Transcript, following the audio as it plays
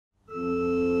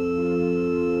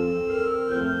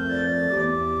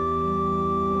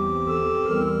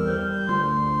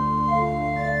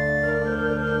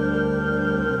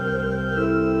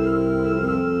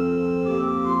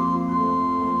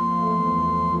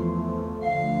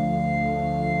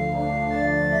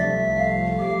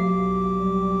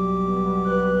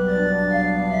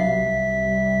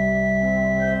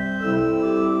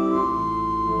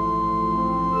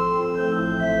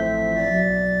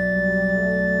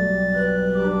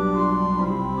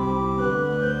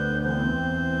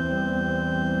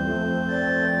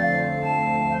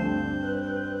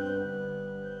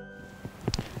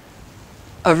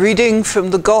A reading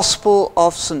from the Gospel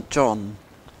of St. John.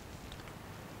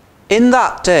 In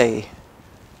that day,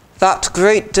 that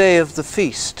great day of the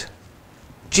feast,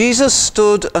 Jesus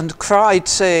stood and cried,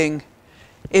 saying,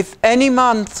 If any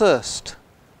man thirst,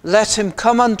 let him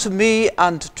come unto me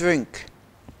and drink.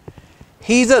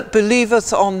 He that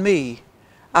believeth on me,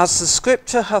 as the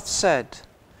Scripture hath said,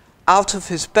 out of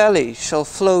his belly shall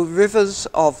flow rivers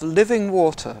of living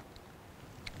water.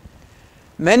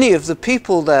 Many of the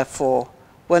people, therefore,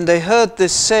 when they heard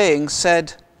this saying,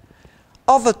 said,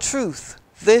 Of a truth,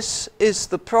 this is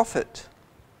the prophet.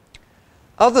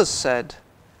 Others said,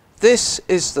 This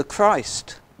is the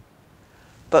Christ.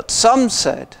 But some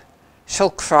said, Shall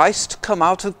Christ come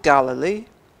out of Galilee?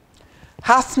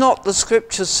 Hath not the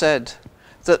Scripture said,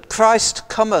 that Christ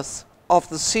cometh of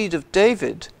the seed of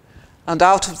David, and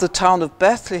out of the town of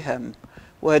Bethlehem,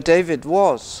 where David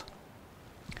was?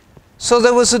 So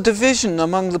there was a division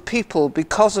among the people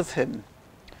because of him.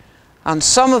 And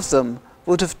some of them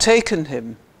would have taken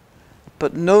him,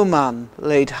 but no man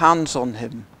laid hands on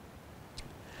him.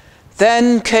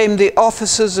 Then came the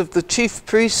officers of the chief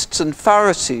priests and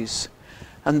Pharisees,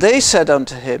 and they said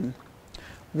unto him,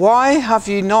 Why have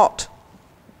ye not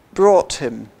brought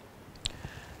him?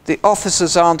 The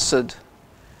officers answered,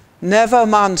 Never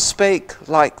man spake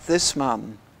like this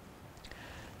man.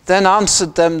 Then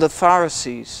answered them the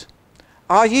Pharisees,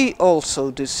 Are ye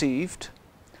also deceived?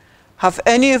 Have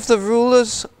any of the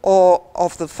rulers or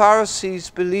of the Pharisees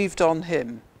believed on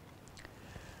him?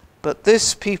 But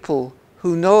this people,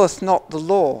 who knoweth not the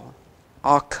law,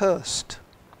 are cursed.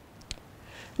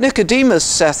 Nicodemus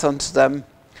saith unto them,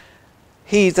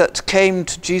 he that came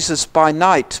to Jesus by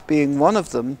night, being one of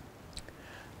them,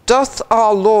 Doth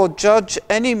our Lord judge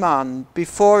any man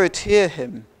before it hear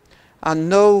him, and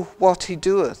know what he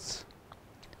doeth?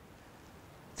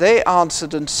 They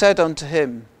answered and said unto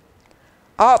him,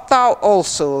 Art thou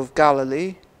also of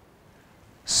Galilee?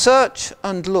 Search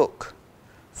and look,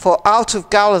 for out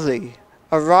of Galilee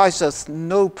ariseth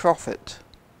no prophet.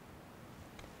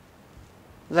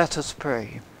 Let us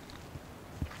pray.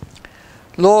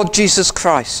 Lord Jesus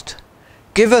Christ,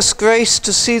 give us grace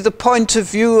to see the point of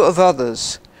view of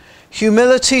others,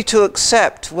 humility to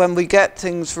accept when we get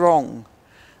things wrong,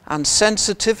 and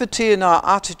sensitivity in our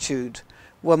attitude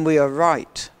when we are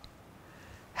right.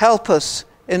 Help us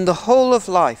in the whole of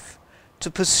life to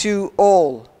pursue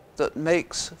all that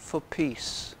makes for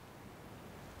peace.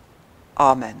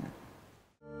 Amen.